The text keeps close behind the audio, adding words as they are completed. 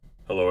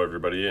Hello,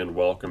 everybody, and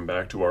welcome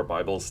back to our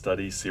Bible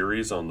study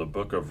series on the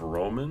book of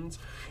Romans.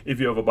 If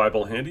you have a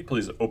Bible handy,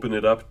 please open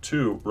it up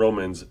to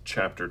Romans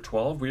chapter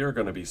 12. We are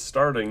going to be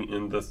starting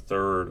in the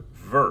 3rd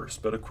verse.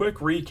 But a quick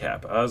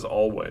recap, as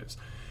always.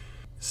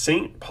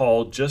 St.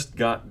 Paul just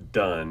got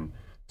done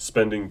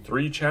spending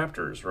 3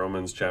 chapters,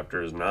 Romans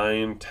chapters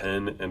 9,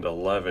 10, and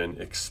 11,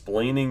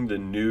 explaining the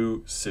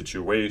new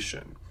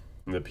situation.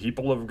 The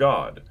people of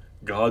God,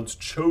 God's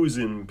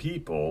chosen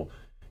people,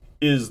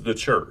 is the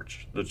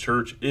church. The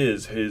church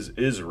is his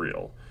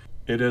Israel.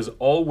 It has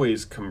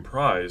always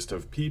comprised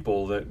of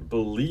people that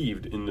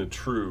believed in the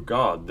true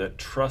God, that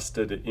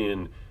trusted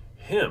in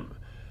him.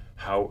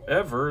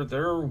 However,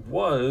 there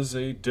was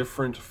a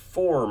different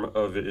form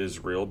of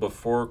Israel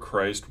before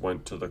Christ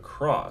went to the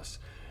cross.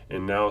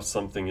 And now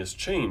something has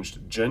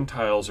changed.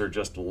 Gentiles are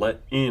just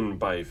let in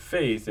by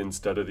faith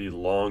instead of the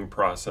long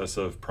process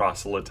of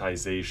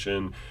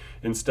proselytization,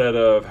 instead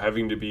of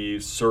having to be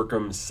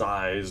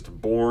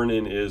circumcised, born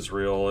in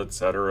Israel,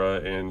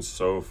 etc., and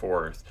so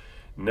forth.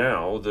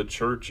 Now the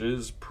church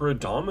is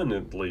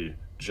predominantly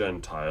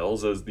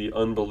Gentiles, as the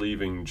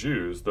unbelieving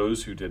Jews,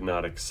 those who did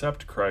not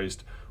accept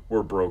Christ,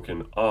 were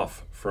broken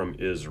off from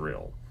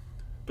Israel.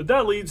 But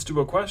that leads to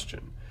a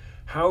question.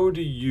 How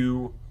do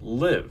you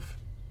live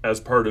as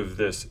part of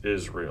this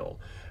Israel?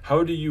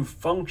 How do you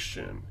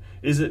function?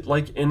 Is it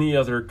like any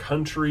other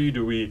country?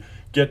 Do we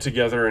get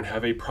together and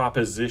have a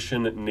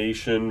proposition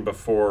nation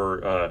before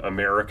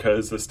America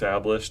is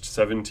established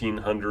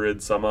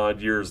 1700 some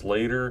odd years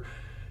later?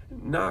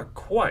 Not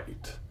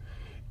quite.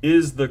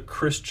 Is the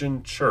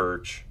Christian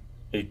church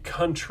a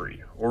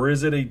country, or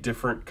is it a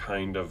different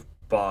kind of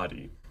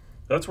body?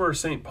 That's where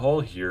St. Paul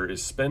here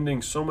is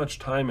spending so much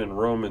time in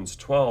Romans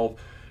 12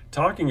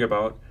 talking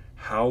about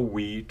how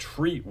we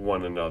treat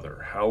one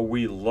another, how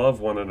we love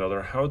one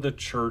another, how the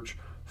church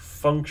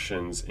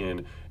functions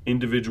in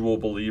individual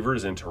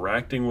believers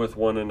interacting with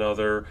one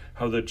another,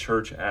 how the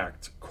church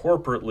acts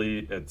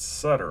corporately,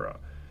 etc.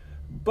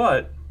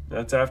 But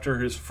that's after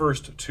his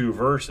first 2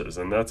 verses,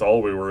 and that's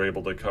all we were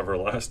able to cover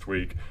last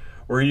week,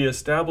 where he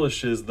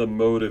establishes the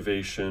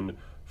motivation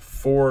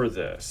for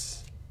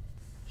this.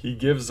 He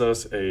gives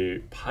us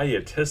a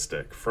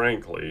pietistic,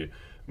 frankly,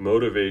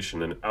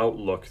 motivation and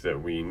outlook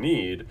that we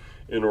need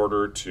in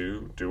order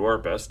to do our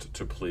best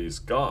to please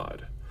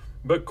God.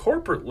 But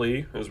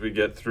corporately, as we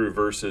get through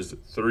verses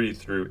 3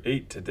 through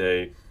 8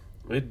 today,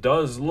 it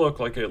does look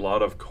like a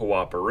lot of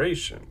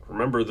cooperation.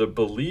 Remember, the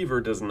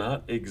believer does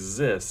not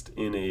exist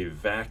in a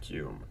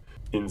vacuum.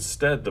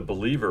 Instead, the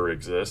believer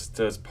exists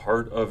as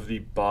part of the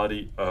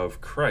body of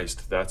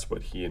Christ. That's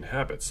what he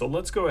inhabits. So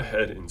let's go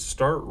ahead and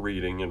start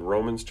reading in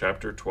Romans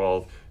chapter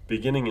 12,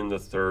 beginning in the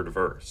 3rd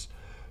verse.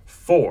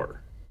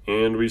 For,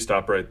 and we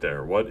stop right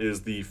there. What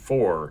is the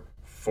for?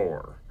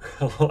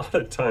 A lot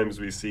of times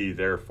we see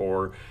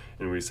therefore,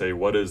 and we say,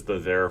 what is the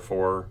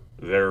therefore?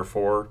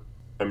 Therefore,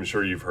 I'm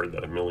sure you've heard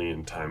that a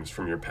million times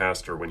from your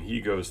pastor when he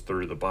goes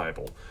through the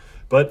Bible.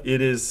 But it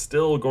is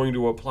still going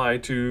to apply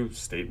to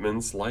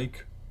statements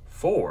like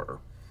for.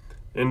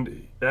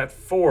 And that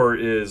for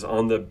is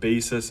on the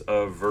basis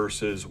of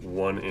verses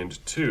 1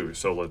 and 2.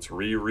 So let's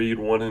reread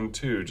 1 and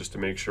 2 just to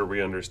make sure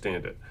we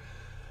understand it.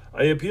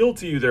 I appeal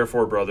to you,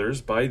 therefore,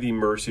 brothers, by the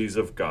mercies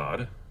of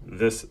God,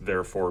 this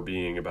therefore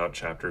being about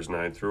chapters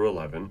 9 through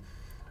 11,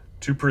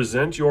 to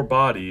present your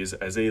bodies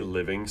as a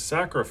living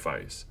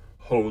sacrifice,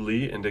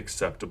 holy and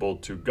acceptable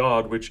to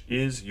God, which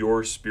is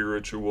your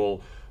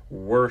spiritual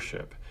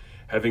worship.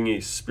 Having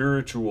a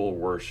spiritual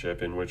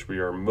worship in which we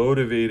are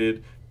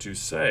motivated to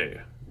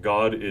say,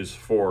 God is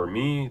for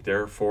me,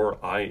 therefore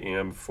I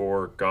am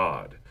for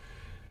God.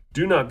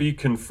 Do not be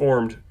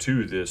conformed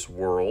to this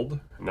world,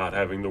 not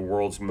having the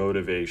world's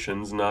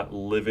motivations, not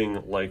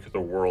living like the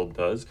world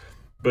does,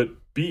 but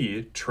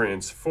be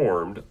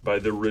transformed by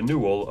the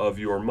renewal of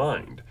your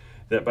mind,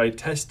 that by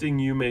testing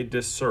you may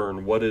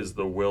discern what is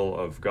the will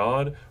of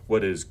God,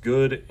 what is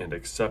good and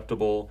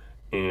acceptable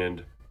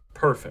and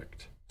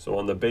perfect. So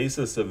on the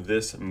basis of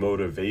this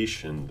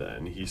motivation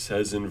then, he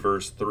says in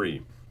verse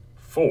 3,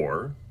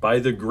 For, by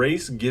the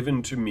grace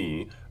given to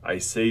me, I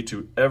say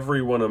to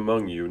everyone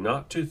among you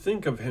not to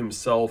think of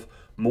himself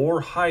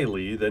more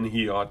highly than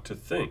he ought to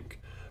think,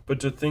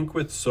 but to think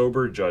with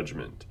sober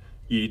judgment,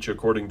 each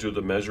according to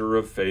the measure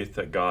of faith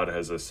that God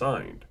has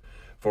assigned.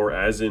 For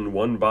as in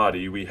one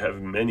body we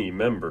have many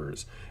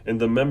members, and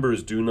the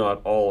members do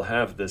not all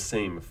have the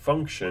same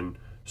function,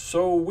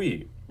 so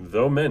we,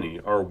 though many,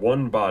 are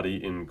one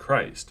body in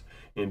Christ,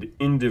 and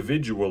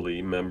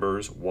individually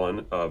members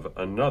one of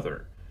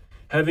another.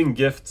 Having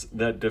gifts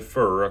that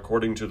differ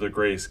according to the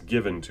grace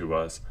given to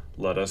us,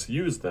 let us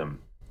use them.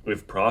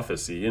 If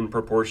prophecy, in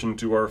proportion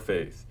to our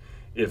faith.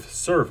 If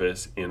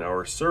service, in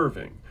our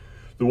serving.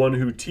 The one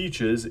who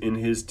teaches, in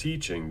his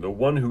teaching. The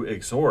one who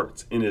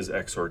exhorts, in his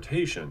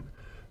exhortation.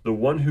 The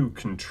one who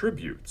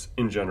contributes,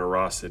 in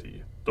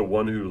generosity. The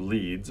one who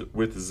leads,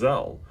 with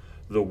zeal.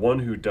 The one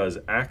who does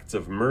acts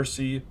of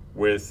mercy,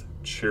 with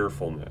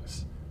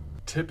cheerfulness.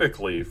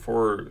 Typically,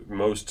 for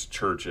most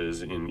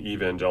churches in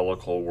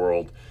evangelical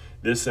world,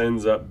 This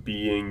ends up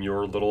being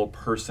your little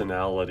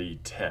personality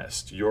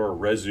test, your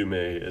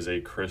resume as a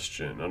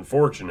Christian.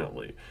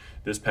 Unfortunately,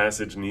 this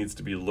passage needs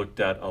to be looked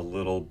at a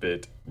little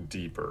bit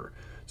deeper.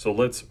 So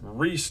let's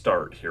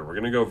restart here. We're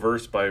going to go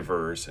verse by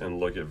verse and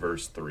look at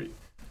verse 3.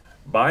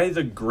 By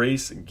the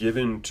grace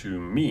given to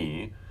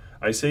me,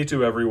 I say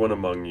to everyone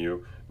among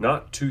you,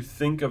 not to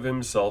think of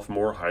himself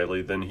more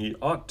highly than he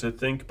ought to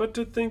think, but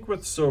to think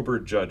with sober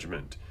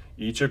judgment,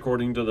 each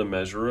according to the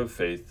measure of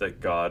faith that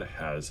God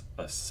has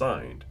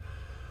assigned.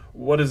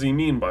 What does he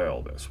mean by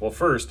all this? Well,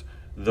 first,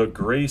 the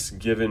grace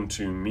given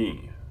to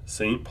me.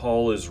 St.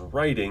 Paul is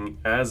writing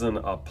as an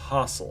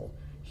apostle.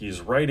 He's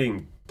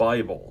writing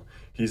Bible.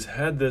 He's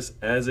had this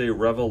as a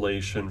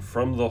revelation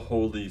from the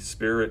Holy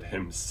Spirit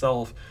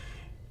himself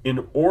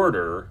in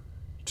order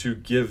to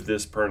give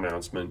this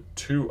pronouncement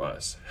to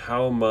us.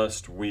 How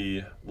must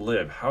we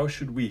live? How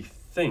should we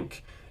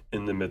think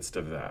in the midst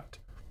of that?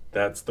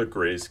 That's the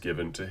grace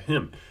given to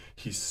him.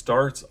 He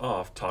starts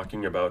off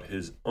talking about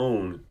his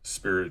own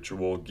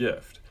spiritual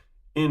gift,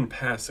 in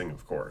passing,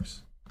 of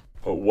course.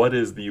 But what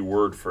is the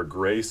word for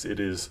grace? It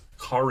is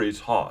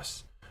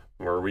caritas,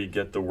 where we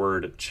get the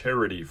word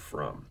charity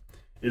from.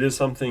 It is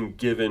something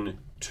given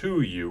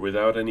to you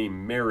without any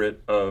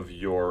merit of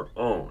your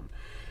own.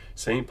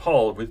 St.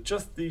 Paul, with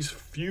just these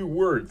few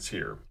words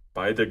here,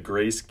 by the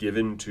grace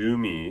given to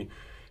me,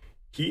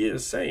 he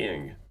is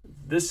saying,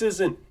 this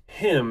isn't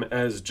him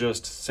as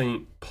just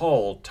St.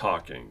 Paul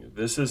talking.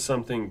 This is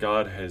something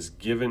God has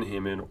given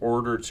him in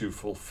order to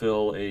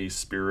fulfill a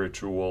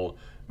spiritual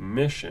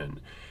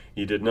mission.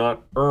 He did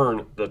not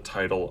earn the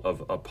title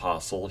of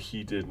apostle.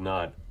 He did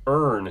not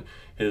earn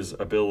his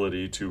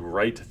ability to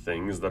write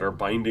things that are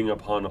binding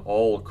upon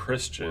all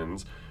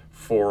Christians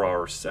for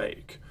our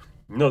sake.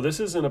 No, this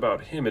isn't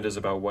about him. It is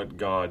about what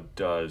God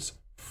does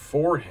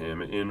for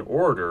him in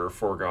order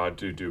for God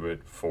to do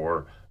it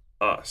for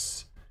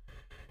us.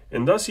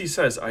 And thus he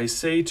says, I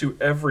say to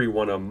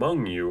everyone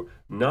among you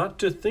not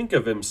to think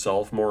of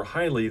himself more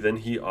highly than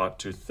he ought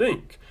to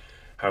think.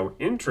 How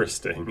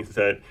interesting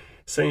that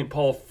St.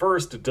 Paul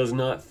first does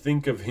not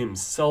think of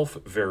himself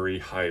very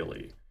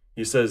highly.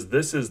 He says,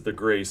 this is the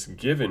grace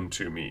given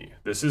to me.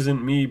 This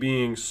isn't me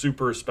being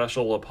super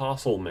special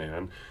apostle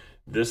man.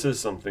 This is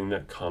something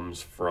that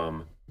comes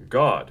from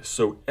God.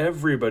 So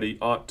everybody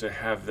ought to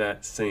have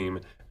that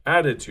same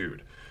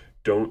attitude.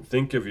 Don't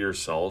think of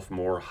yourself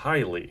more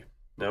highly.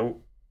 Now,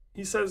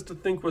 he says to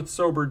think with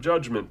sober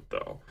judgment,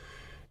 though,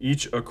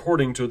 each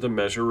according to the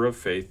measure of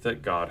faith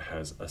that God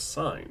has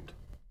assigned.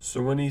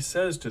 So when he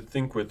says to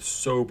think with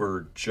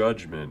sober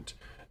judgment,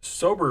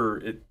 sober,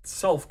 it's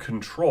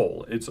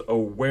self-control, it's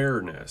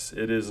awareness.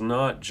 It is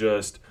not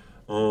just,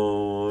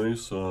 oh, I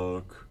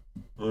suck,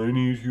 I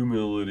need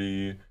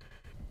humility.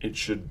 It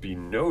should be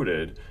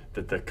noted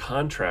that the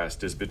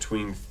contrast is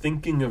between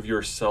thinking of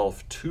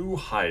yourself too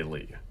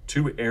highly,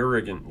 too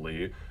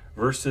arrogantly,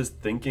 versus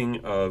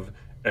thinking of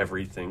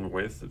everything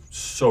with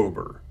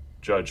sober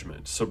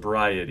judgment,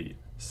 sobriety,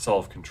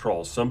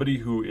 self-control. Somebody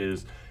who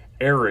is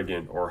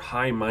arrogant or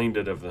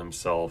high-minded of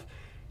themselves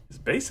is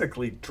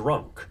basically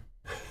drunk.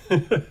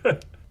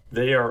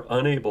 They are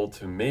unable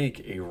to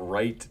make a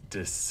right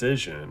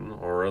decision,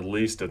 or at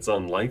least it's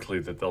unlikely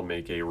that they'll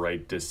make a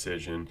right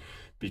decision,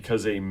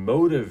 because a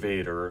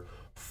motivator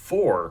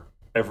for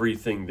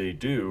everything they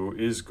do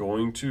is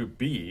going to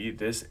be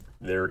this.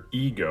 Their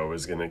ego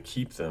is going to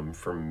keep them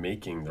from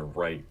making the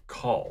right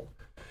call.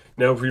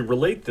 Now, if we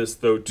relate this,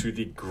 though, to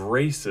the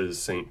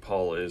graces St.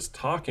 Paul is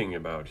talking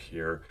about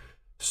here,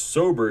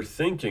 sober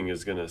thinking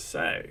is going to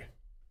say,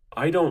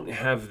 I don't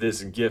have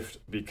this gift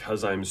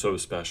because I'm so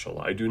special.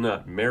 I do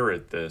not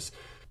merit this.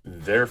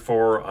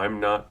 Therefore, I'm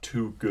not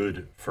too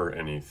good for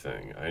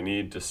anything. I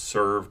need to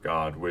serve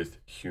God with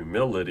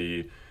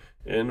humility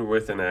and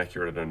with an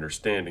accurate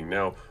understanding.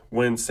 Now,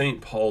 when St.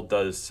 Paul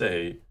does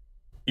say,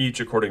 each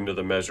according to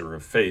the measure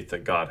of faith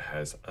that God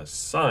has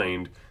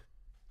assigned,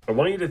 I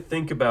want you to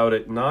think about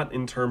it not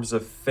in terms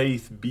of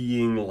faith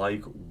being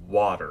like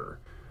water,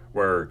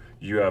 where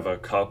you have a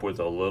cup with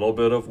a little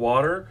bit of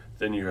water,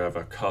 then you have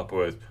a cup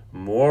with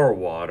more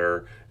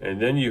water,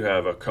 and then you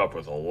have a cup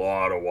with a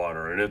lot of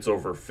water, and it's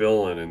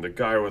overfilling, and the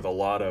guy with a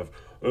lot of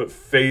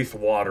faith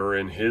water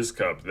in his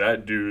cup,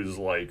 that dude's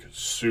like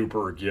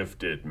super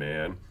gifted,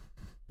 man.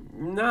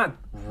 Not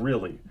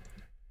really.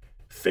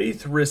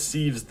 Faith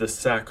receives the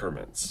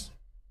sacraments.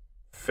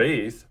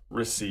 Faith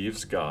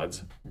receives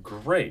God's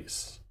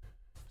grace.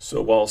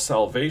 So while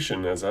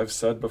salvation, as I've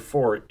said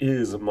before,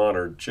 is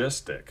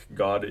monergistic,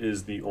 God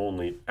is the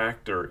only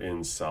actor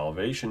in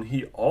salvation,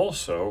 he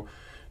also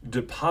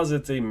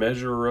deposits a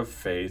measure of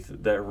faith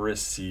that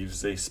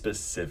receives a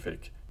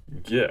specific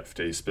gift,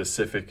 a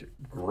specific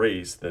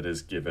grace that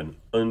is given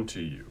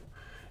unto you.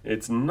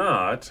 It's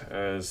not,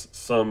 as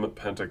some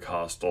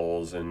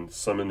Pentecostals and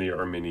some in the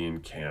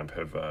Arminian camp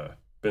have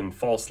been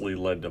falsely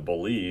led to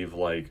believe,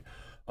 like,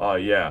 oh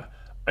yeah,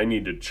 I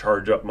need to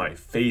charge up my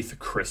faith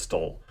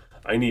crystal.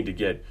 I need to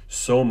get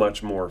so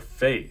much more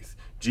faith.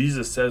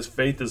 Jesus says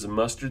faith is a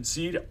mustard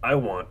seed. I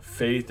want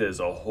faith as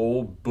a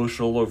whole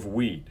bushel of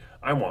wheat.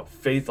 I want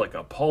faith like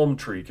a palm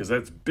tree because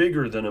that's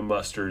bigger than a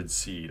mustard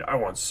seed. I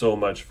want so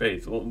much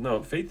faith. Well,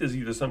 no, faith is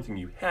either something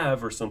you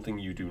have or something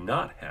you do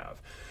not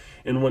have.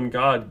 And when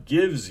God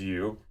gives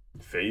you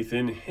faith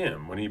in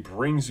Him, when He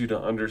brings you to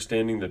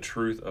understanding the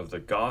truth of the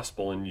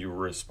gospel and you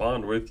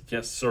respond with,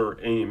 yes, sir,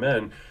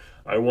 amen,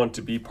 I want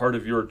to be part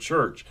of your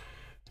church,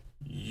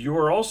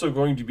 you're also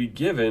going to be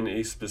given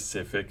a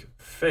specific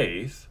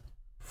faith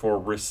for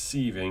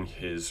receiving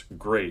His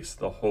grace,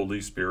 the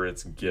Holy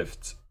Spirit's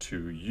gifts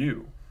to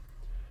you.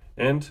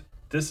 And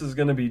this is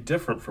going to be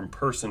different from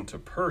person to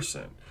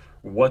person.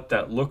 What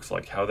that looks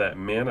like, how that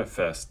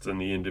manifests in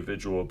the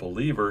individual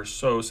believer.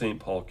 So St.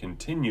 Paul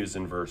continues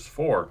in verse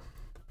 4,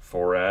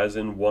 "For as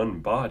in one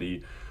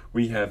body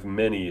we have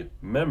many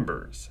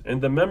members, and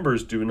the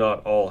members do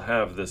not all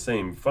have the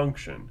same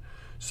function.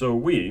 So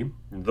we,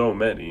 though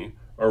many,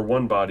 are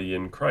one body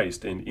in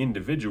Christ, and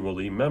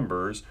individually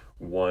members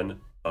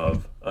one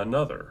of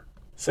another."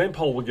 St.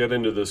 Paul will get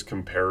into this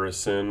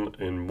comparison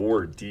in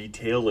more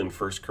detail in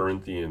 1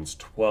 Corinthians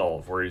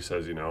 12, where he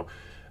says,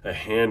 a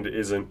hand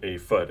isn't a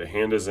foot, a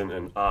hand isn't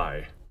an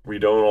eye. We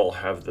don't all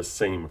have the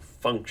same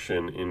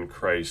function in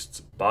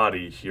Christ's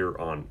body here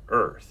on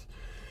earth.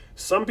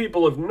 Some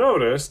people have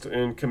noticed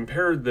and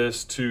compared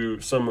this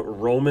to some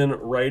Roman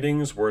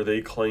writings where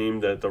they claim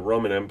that the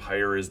Roman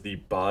Empire is the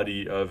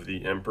body of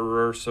the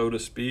emperor, so to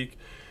speak,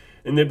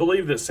 and they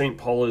believe that St.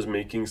 Paul is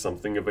making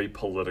something of a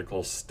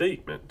political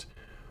statement.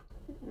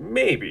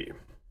 Maybe.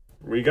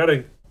 We got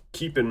to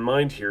keep in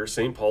mind here,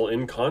 St. Paul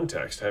in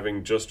context,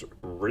 having just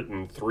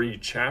written 3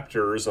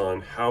 chapters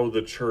on how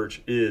the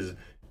church is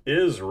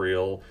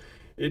Israel,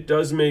 it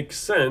does make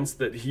sense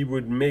that he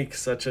would make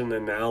such an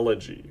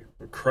analogy.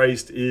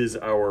 Christ is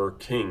our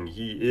king.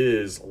 He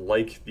is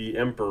like the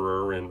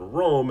emperor in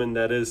Rome, and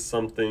that is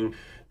something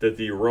that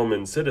the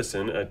Roman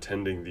citizen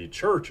attending the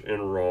church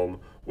in Rome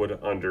would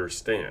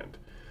understand.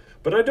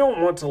 But I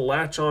don't want to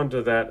latch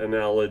onto that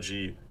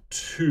analogy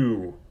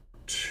too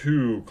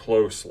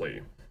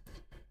closely.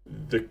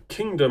 The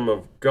kingdom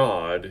of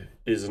God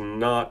is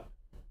not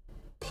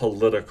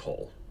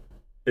political.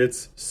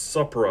 It's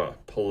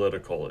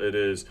supra-political. It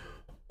is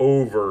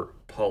over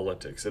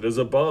politics. It is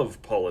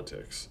above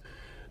politics.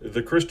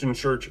 The Christian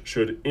church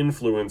should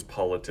influence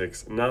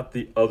politics, not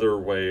the other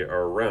way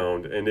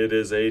around. And it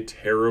is a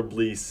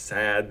terribly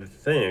sad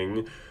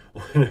thing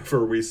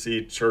whenever we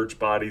see church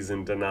bodies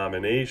and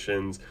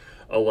denominations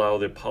allow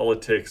the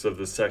politics of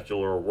the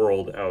secular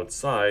world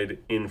outside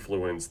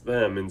influence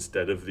them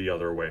instead of the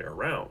other way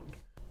around.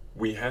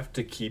 We have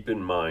to keep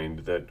in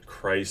mind that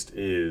Christ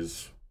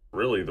is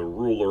really the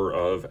ruler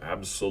of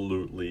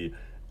absolutely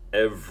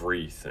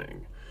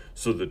everything.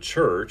 So the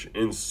church,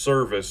 in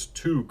service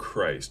to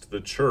Christ,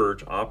 the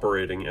church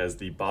operating as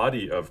the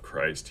body of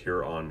Christ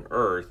here on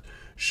earth,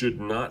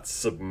 should not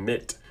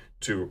submit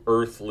to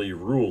earthly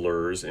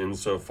rulers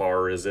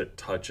insofar as it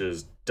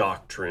touches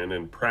doctrine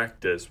and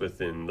practice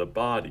within the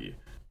body.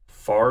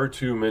 Far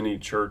too many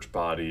church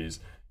bodies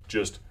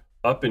just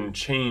up and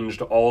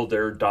changed all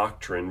their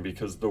doctrine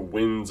because the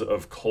winds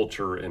of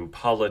culture and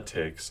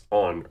politics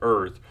on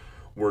earth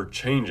were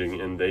changing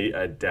and they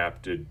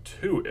adapted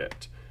to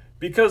it.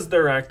 Because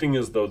they're acting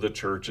as though the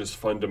church is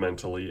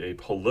fundamentally a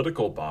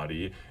political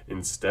body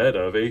instead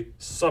of a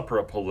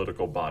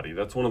supra-political body.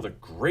 That's one of the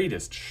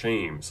greatest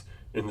shames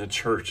in the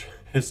church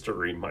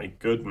history, my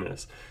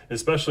goodness,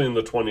 especially in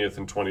the 20th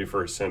and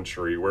 21st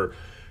century, where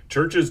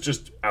churches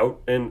just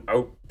out and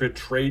out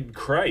betrayed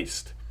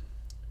Christ.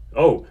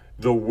 Oh,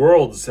 the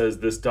world says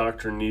this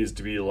doctrine needs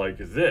to be like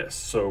this,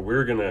 so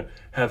we're going to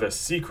have a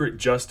secret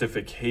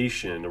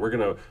justification. We're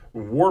going to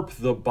warp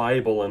the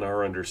Bible and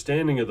our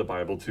understanding of the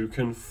Bible to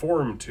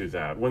conform to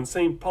that. When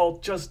St. Paul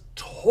just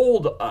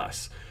told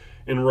us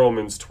in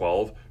Romans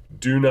 12,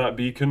 do not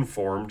be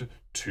conformed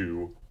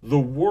to the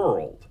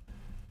world.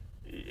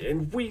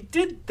 And we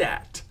did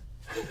that.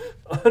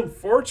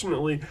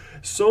 Unfortunately,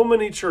 so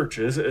many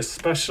churches,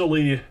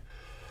 especially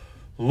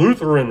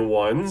Lutheran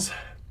ones,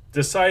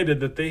 decided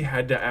that they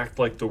had to act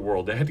like the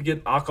world. They had to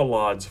get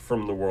accolades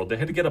from the world. They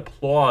had to get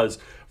applause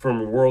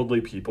from worldly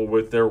people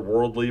with their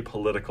worldly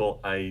political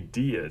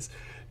ideas.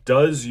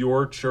 Does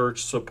your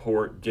church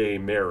support gay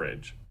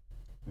marriage?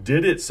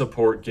 Did it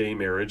support gay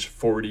marriage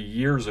 40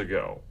 years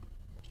ago?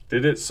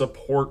 Did it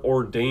support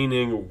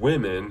ordaining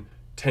women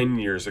 10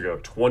 years ago,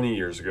 20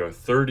 years ago,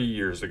 30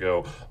 years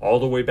ago, all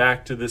the way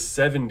back to the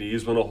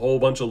 70s when a whole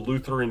bunch of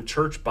Lutheran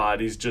church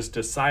bodies just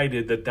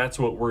decided that that's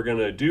what we're going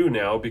to do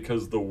now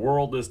because the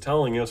world is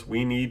telling us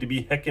we need to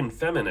be heckin'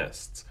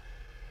 feminists.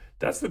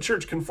 That's the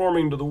church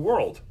conforming to the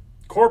world.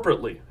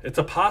 Corporately, it's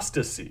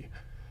apostasy.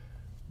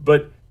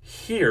 But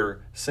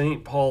here,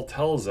 St. Paul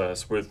tells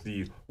us with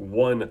the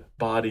one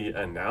body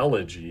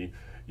analogy,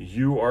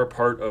 you are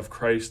part of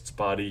Christ's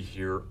body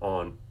here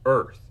on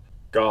earth.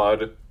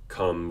 God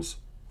comes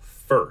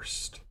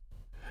first.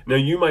 Now,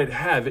 you might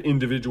have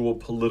individual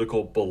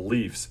political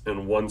beliefs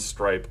in one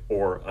stripe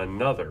or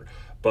another,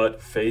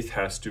 but faith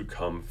has to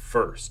come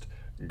first.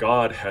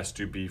 God has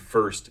to be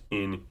first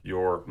in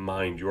your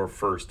mind, your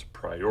first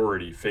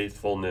priority,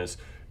 faithfulness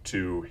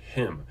to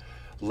Him.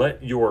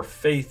 Let your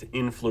faith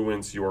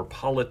influence your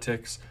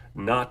politics,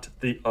 not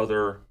the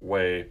other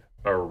way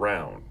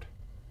around.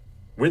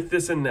 With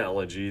this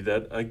analogy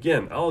that,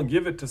 again, I'll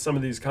give it to some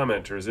of these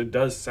commenters, it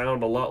does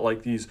sound a lot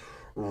like these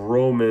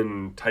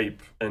Roman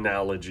type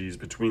analogies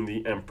between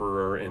the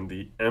emperor and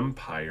the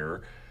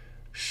empire.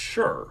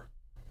 Sure.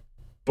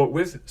 But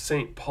with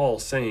St. Paul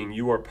saying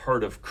you are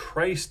part of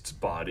Christ's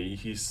body,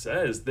 he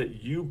says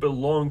that you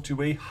belong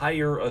to a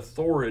higher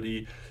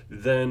authority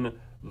than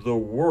the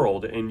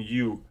world, and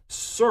you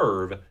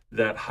serve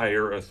that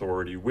higher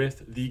authority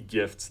with the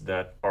gifts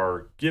that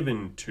are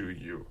given to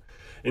you.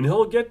 And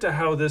he'll get to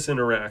how this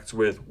interacts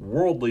with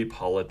worldly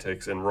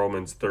politics in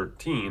Romans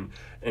 13,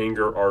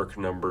 anger arc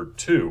number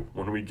 2,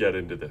 when we get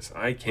into this.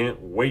 I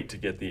can't wait to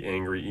get the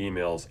angry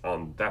emails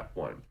on that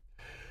one.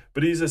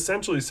 But he's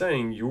essentially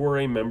saying you are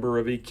a member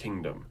of a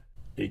kingdom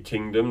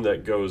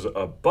that goes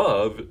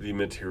above the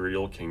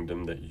material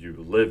kingdom that you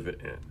live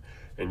in.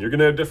 And you're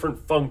going to have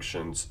different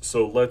functions,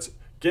 so let's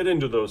get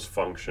into those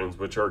functions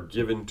which are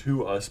given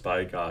to us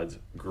by God's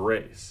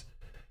grace.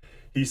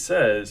 He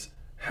says,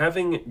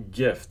 having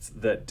gifts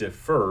that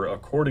differ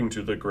according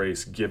to the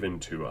grace given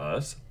to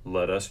us,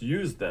 let us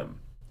use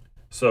them.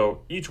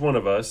 So each one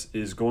of us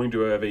is going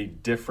to have a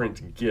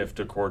different gift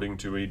according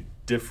to a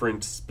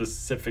different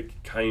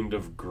specific kind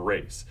of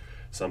grace,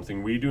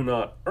 something we do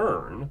not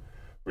earn.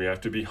 We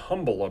have to be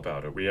humble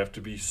about it. We have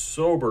to be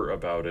sober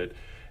about it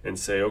and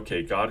say,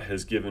 okay, God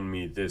has given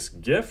me this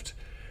gift,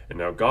 and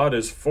now God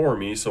is for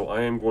me, so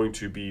I am going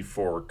to be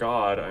for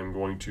God. I'm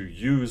going to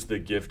use the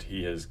gift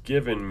he has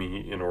given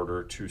me in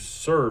order to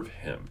serve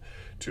him,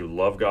 to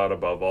love God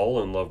above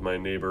all and love my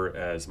neighbor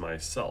as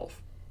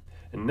myself.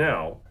 And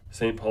now,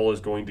 St. Paul is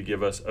going to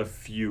give us a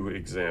few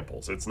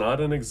examples. It's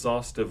not an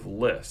exhaustive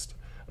list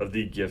of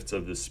the gifts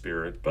of the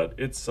Spirit, but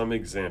it's some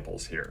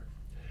examples here.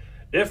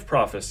 If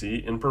prophecy,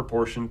 in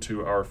proportion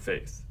to our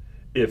faith.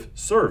 If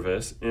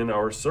service, in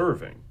our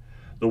serving.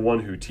 The one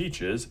who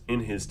teaches,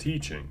 in his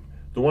teaching.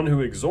 The one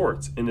who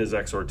exhorts, in his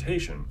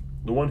exhortation.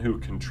 The one who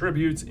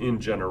contributes, in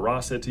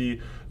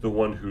generosity. The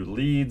one who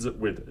leads,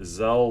 with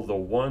zeal. The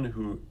one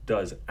who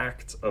does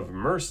acts of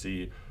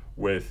mercy,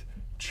 with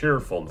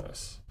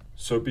cheerfulness.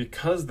 So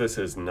because this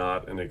is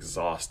not an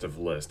exhaustive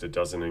list, it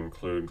doesn't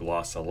include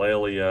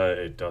glossolalia,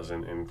 it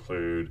doesn't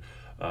include,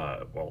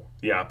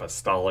 the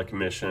apostolic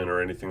mission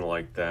or anything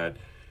like that,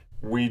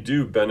 we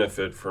do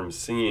benefit from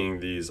seeing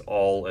these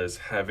all as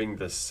having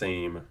the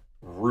same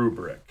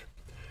rubric.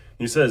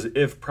 He says,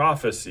 if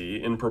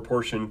prophecy, in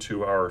proportion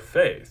to our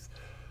faith.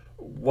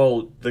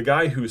 Well, the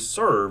guy who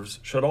serves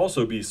should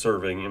also be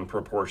serving in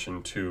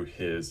proportion to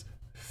his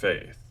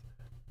faith.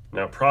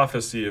 Now,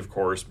 prophecy, of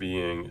course,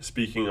 being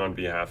speaking on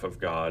behalf of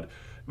God,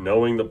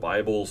 knowing the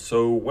Bible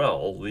so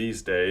well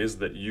these days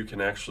that you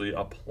can actually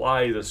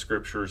apply the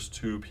scriptures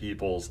to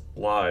people's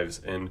lives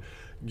and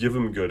give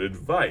them good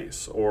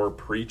advice, or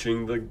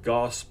preaching the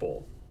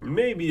gospel.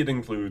 Maybe it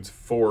includes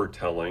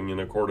foretelling in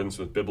accordance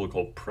with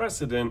biblical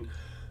precedent,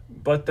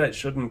 but that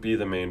shouldn't be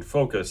the main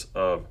focus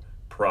of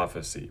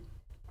prophecy.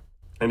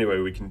 Anyway,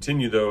 we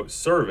continue though,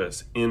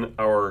 service, in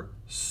our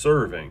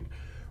serving.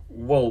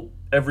 Well,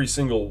 every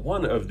single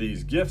one of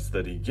these gifts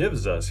that he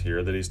gives us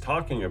here that he's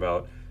talking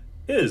about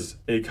is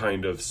a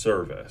kind of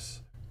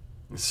service.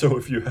 So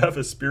if you have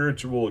a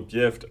spiritual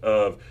gift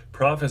of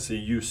prophecy,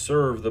 you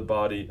serve the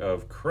body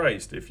of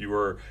Christ. If you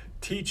are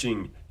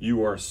teaching,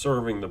 you are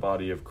serving the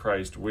body of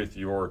Christ with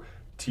your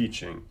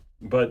teaching.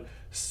 But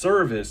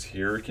service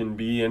here can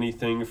be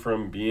anything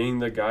from being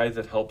the guy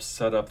that helps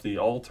set up the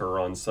altar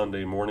on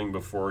Sunday morning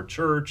before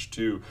church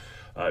to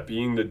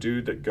being the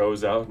dude that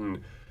goes out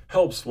and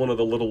helps one of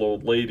the little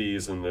old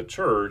ladies in the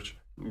church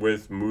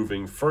with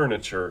moving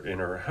furniture in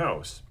her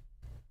house.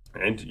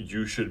 And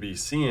you should be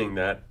seeing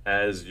that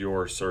as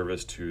your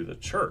service to the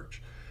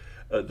church.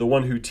 The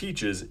one who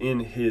teaches, in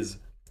his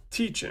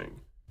teaching.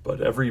 But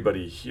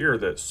everybody here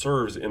that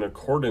serves in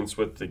accordance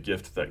with the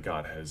gift that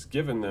God has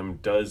given them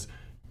does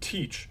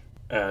teach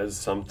as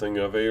something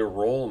of a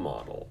role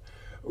model.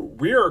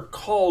 We are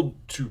called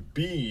to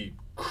be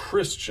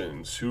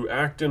Christians who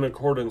act in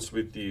accordance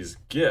with these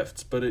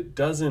gifts, but it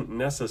doesn't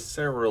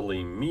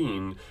necessarily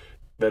mean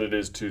that it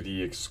is to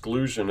the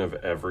exclusion of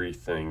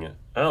everything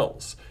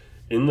else.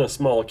 In the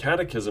small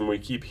catechism, we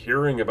keep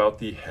hearing about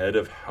the head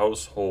of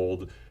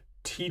household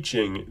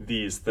teaching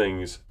these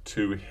things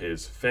to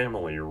his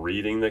family,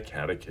 reading the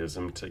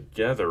catechism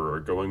together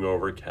or going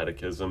over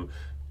catechism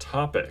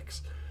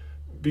topics.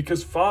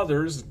 Because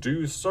fathers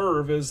do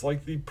serve as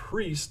like the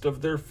priest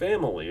of their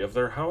family, of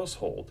their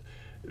household.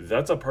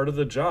 That's a part of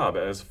the job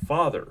as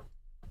father.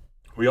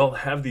 We all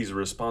have these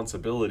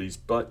responsibilities,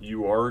 but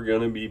you are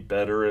going to be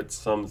better at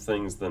some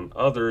things than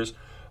others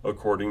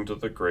according to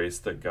the grace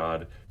that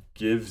God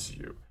gives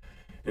you.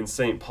 And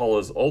St. Paul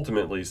is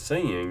ultimately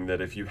saying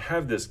that if you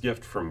have this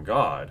gift from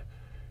God,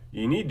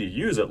 you need to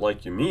use it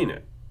like you mean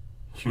it.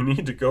 You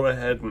need to go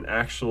ahead and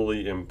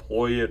actually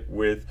employ it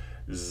with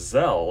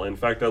zeal. In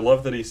fact, I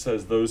love that he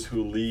says those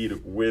who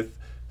lead with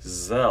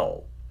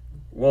zeal.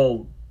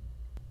 Well,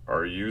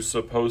 Are you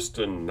supposed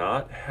to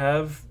not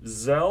have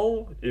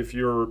zeal if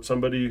you're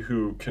somebody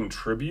who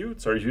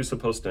contributes? Are you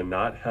supposed to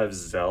not have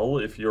zeal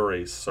if you're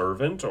a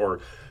servant or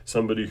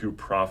somebody who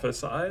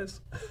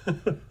prophesies?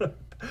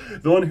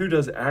 The one who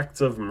does acts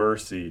of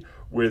mercy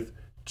with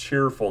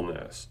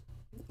cheerfulness.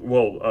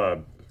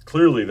 Well,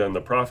 clearly then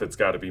the prophet's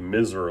got to be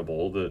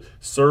miserable. The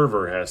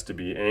server has to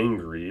be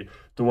angry.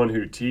 The one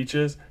who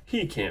teaches,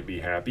 he can't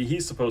be happy.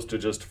 He's supposed to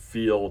just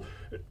feel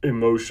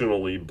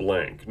emotionally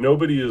blank.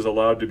 Nobody is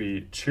allowed to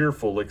be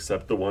cheerful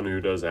except the one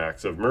who does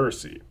acts of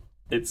mercy.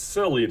 It's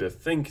silly to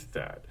think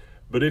that.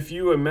 But if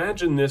you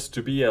imagine this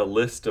to be a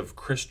list of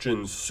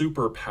Christian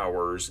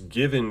superpowers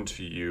given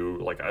to you,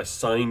 like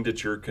assigned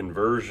at your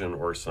conversion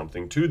or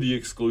something, to the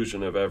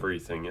exclusion of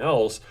everything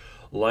else,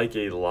 like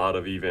a lot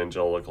of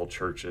evangelical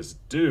churches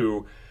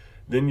do,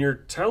 then you're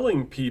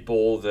telling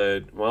people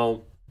that,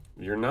 well,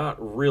 you're not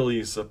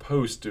really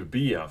supposed to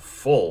be a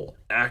full,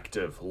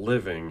 active,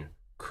 living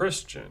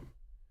Christian.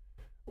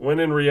 When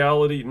in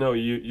reality, no,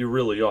 you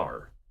really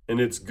are. And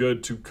it's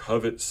good to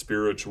covet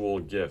spiritual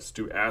gifts,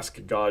 to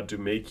ask God to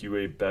make you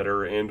a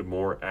better and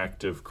more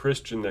active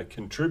Christian that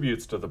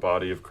contributes to the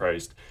body of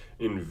Christ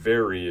in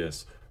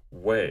various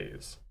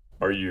ways.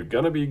 Are you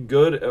going to be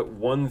good at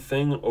one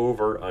thing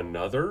over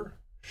another?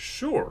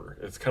 Sure.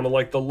 It's kind of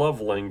like the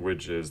love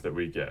languages that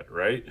we get,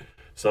 right?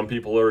 Some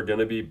people are going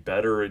to be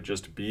better at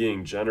just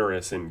being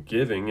generous and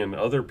giving, and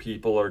other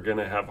people are going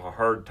to have a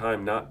hard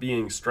time not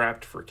being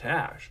strapped for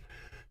cash.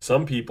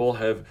 Some people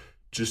have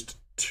just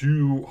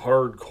too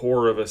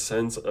hardcore of a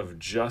sense of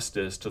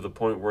justice to the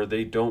point where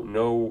they don't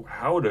know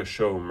how to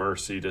show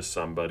mercy to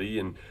somebody,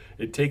 and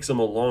it takes them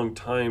a long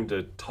time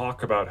to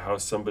talk about how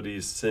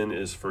somebody's sin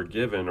is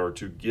forgiven or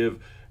to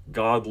give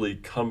godly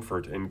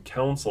comfort and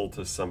counsel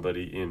to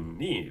somebody in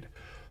need.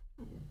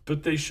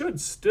 But they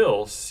should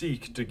still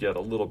seek to get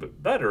a little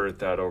bit better at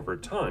that over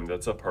time.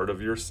 That's a part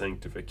of your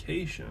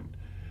sanctification.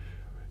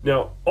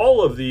 Now,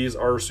 all of these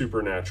are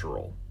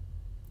supernatural.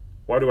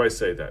 Why do I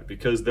say that?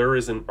 Because there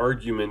is an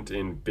argument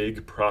in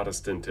big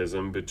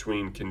Protestantism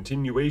between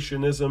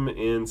continuationism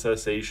and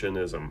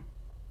cessationism.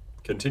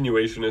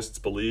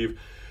 Continuationists believe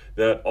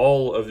that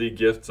all of the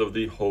gifts of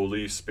the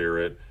Holy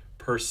Spirit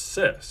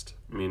persist,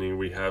 meaning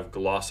we have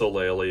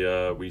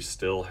glossolalia, we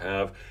still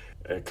have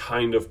a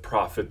kind of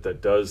prophet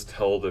that does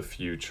tell the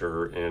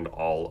future and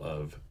all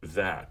of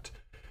that.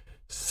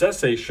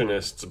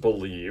 Cessationists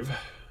believe,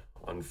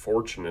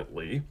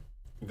 unfortunately,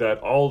 that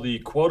all the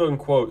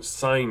quote-unquote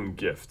sign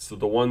gifts,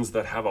 the ones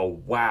that have a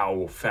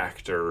wow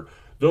factor,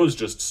 those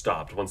just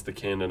stopped once the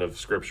canon of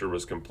Scripture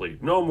was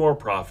complete. No more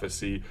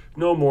prophecy,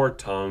 no more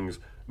tongues,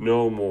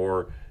 no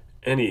more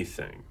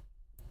anything.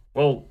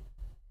 Well,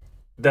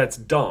 that's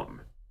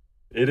dumb.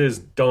 It is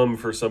dumb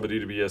for somebody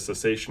to be a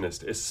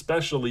cessationist,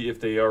 especially if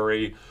they are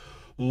a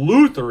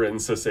Lutheran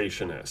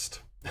cessationist.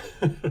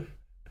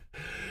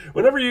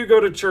 Whenever you go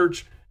to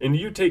church and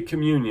you take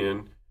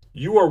communion,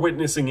 you are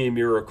witnessing a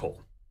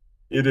miracle.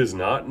 It is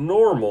not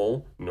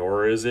normal,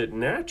 nor is it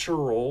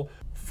natural,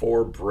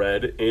 for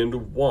bread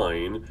and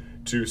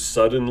wine to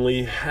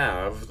suddenly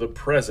have the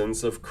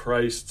presence of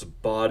Christ's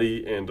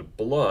body and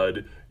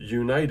blood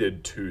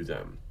united to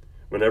them.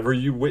 Whenever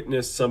you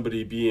witness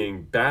somebody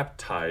being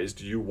baptized,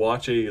 you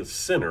watch a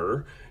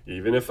sinner,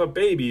 even if a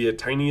baby, a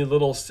tiny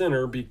little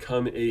sinner,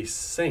 become a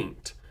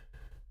saint.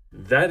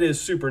 That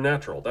is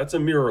supernatural. That's a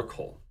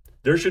miracle.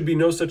 There should be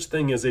no such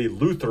thing as a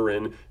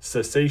Lutheran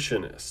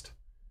cessationist.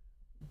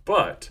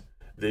 But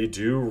they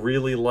do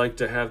really like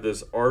to have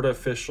this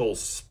artificial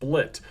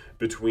split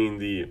between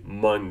the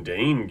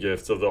mundane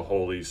gifts of the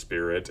Holy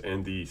Spirit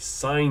and the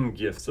sign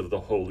gifts of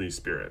the Holy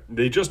Spirit.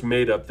 They just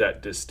made up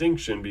that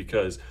distinction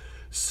because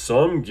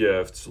some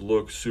gifts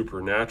look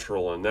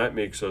supernatural, and that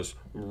makes us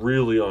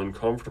really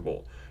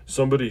uncomfortable.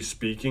 Somebody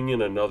speaking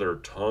in another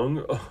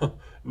tongue?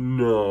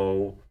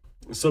 No.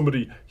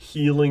 Somebody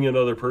healing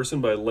another person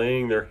by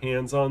laying their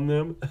hands on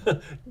them?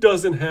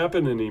 Doesn't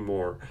happen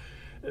anymore.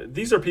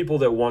 These are people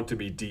that want to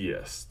be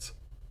deists.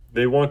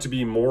 They want to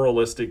be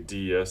moralistic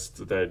deists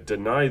that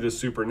deny the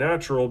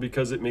supernatural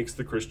because it makes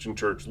the Christian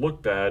church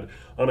look bad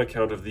on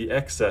account of the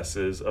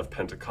excesses of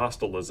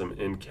Pentecostalism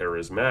and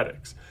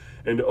charismatics.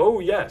 And oh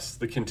yes,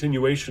 the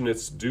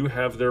continuationists do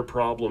have their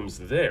problems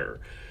there.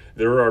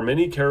 There are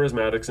many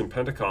charismatics and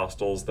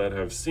Pentecostals that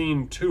have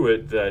seen to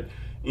it that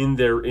in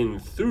their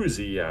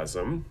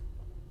enthusiasm,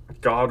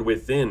 God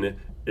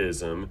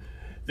within-ism,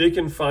 they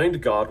can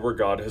find God where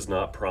God has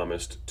not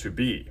promised to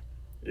be.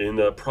 In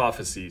the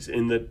prophecies,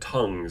 in the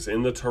tongues,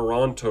 in the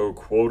Toronto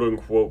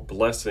quote-unquote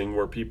blessing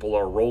where people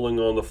are rolling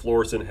on the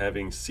floors and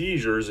having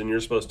seizures, and you're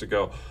supposed to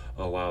go,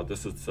 oh wow,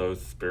 this is so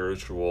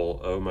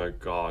spiritual, oh my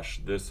gosh,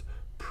 this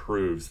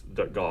proves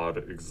that God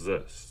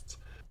exists.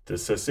 The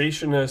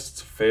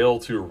cessationists fail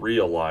to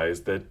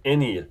realize that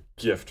any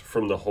gift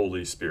from the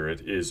Holy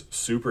Spirit is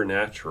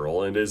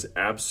supernatural and is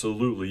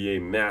absolutely a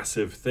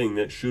massive thing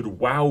that should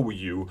wow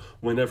you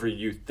whenever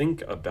you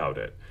think about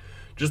it.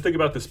 Just think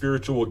about the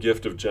spiritual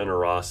gift of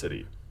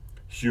generosity.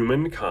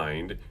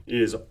 Humankind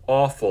is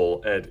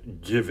awful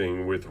at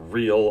giving with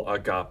real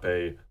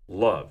agape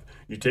love.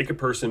 You take a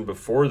person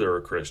before they're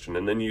a Christian,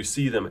 and then you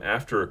see them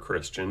after a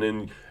Christian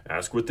and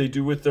ask what they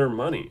do with their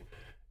money.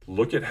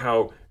 Look at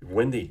how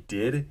when they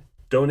did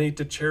donate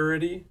to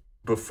charity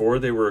before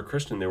they were a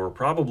Christian, they were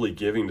probably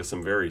giving to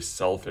some very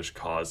selfish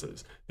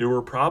causes. They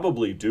were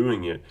probably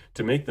doing it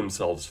to make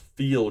themselves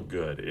feel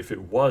good if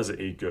it was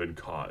a good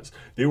cause.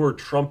 They were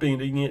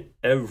trumpeting it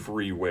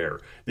everywhere.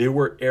 They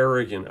were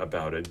arrogant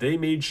about it. They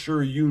made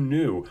sure you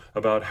knew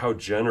about how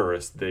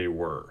generous they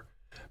were.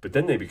 But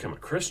then they become a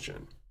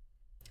Christian.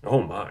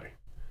 Oh my.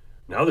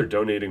 Now they're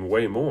donating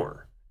way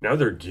more. Now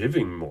they're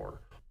giving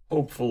more.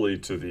 Hopefully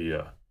to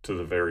the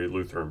Very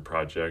Lutheran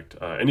Project.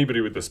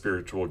 Anybody with the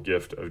spiritual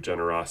gift of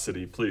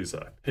generosity, please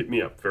hit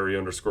me up,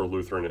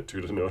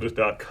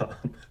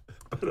 very_Lutheran@tutanota.com.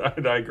 But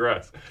I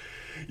digress.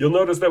 You'll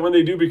notice that when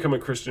they do become a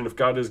Christian, if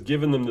God has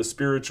given them the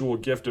spiritual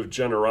gift of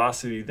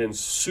generosity, then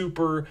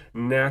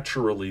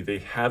supernaturally they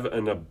have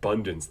an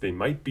abundance. They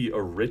might be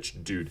a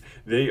rich dude.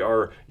 They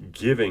are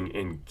giving,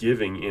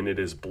 and it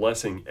is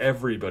blessing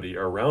everybody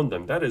around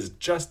them. That is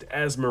just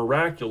as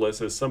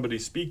miraculous as somebody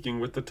speaking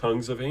with the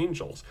tongues of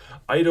angels.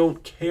 I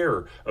don't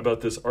care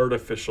about this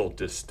artificial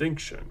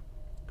distinction.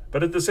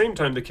 But at the same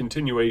time, the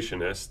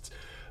continuationists,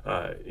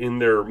 in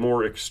their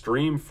more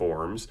extreme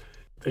forms,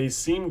 they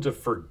seem to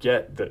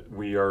forget that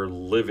we are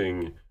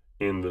living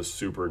in the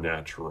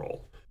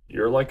supernatural.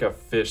 You're like a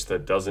fish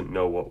that doesn't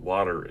know what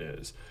water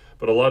is.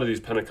 But a lot of these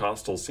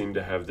Pentecostals seem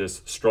to have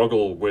this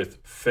struggle with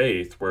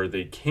faith where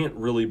they can't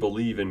really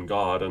believe in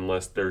God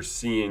unless they're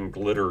seeing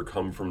glitter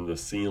come from the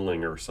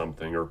ceiling or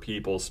something, or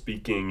people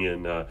speaking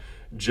in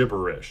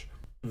gibberish.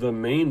 The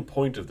main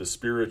point of the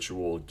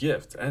spiritual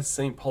gift, as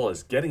St. Paul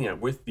is getting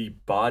at with the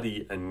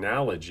body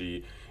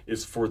analogy,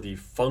 is for the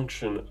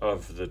function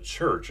of the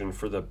church and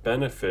for the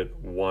benefit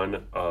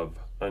one of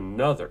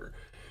another.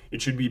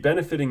 It should be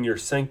benefiting your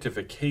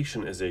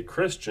sanctification as a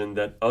Christian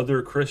that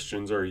other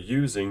Christians are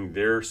using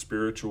their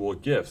spiritual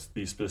gifts,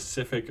 the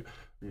specific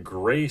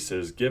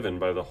graces given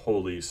by the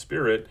Holy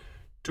Spirit,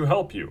 to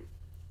help you,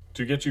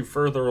 to get you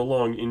further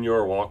along in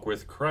your walk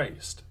with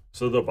Christ,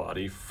 so the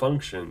body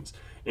functions,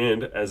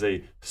 and as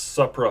a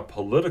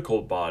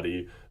supra-political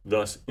body,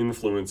 thus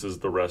influences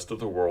the rest of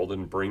the world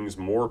and brings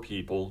more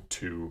people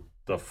to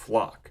the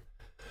flock.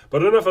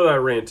 But enough of that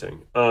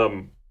ranting.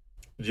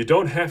 You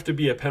don't have to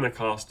be a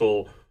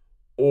Pentecostal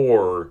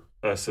or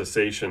a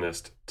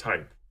cessationist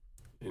type.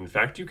 In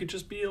fact, you could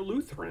just be a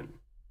Lutheran.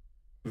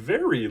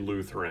 Very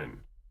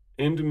Lutheran.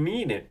 And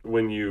mean it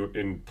when you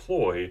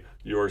employ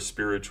your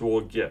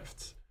spiritual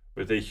gifts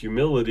with a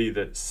humility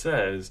that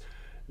says,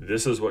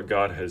 this is what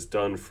God has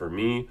done for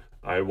me.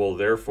 I will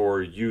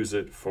therefore use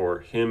it for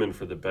him and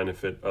for the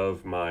benefit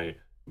of my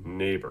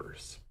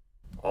neighbors.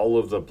 All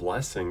of the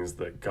blessings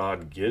that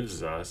God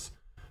gives us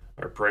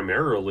are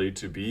primarily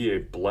to be a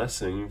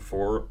blessing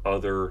for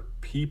other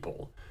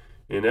people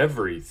in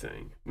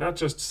everything, not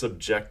just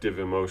subjective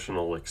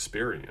emotional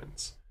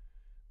experience.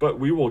 But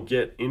we will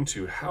get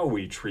into how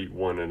we treat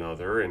one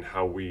another and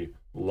how we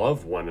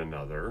love one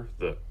another,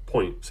 the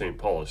point St.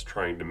 Paul is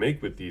trying to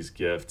make with these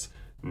gifts,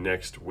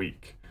 next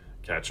week.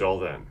 Catch y'all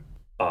then.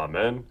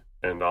 Amen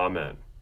and amen.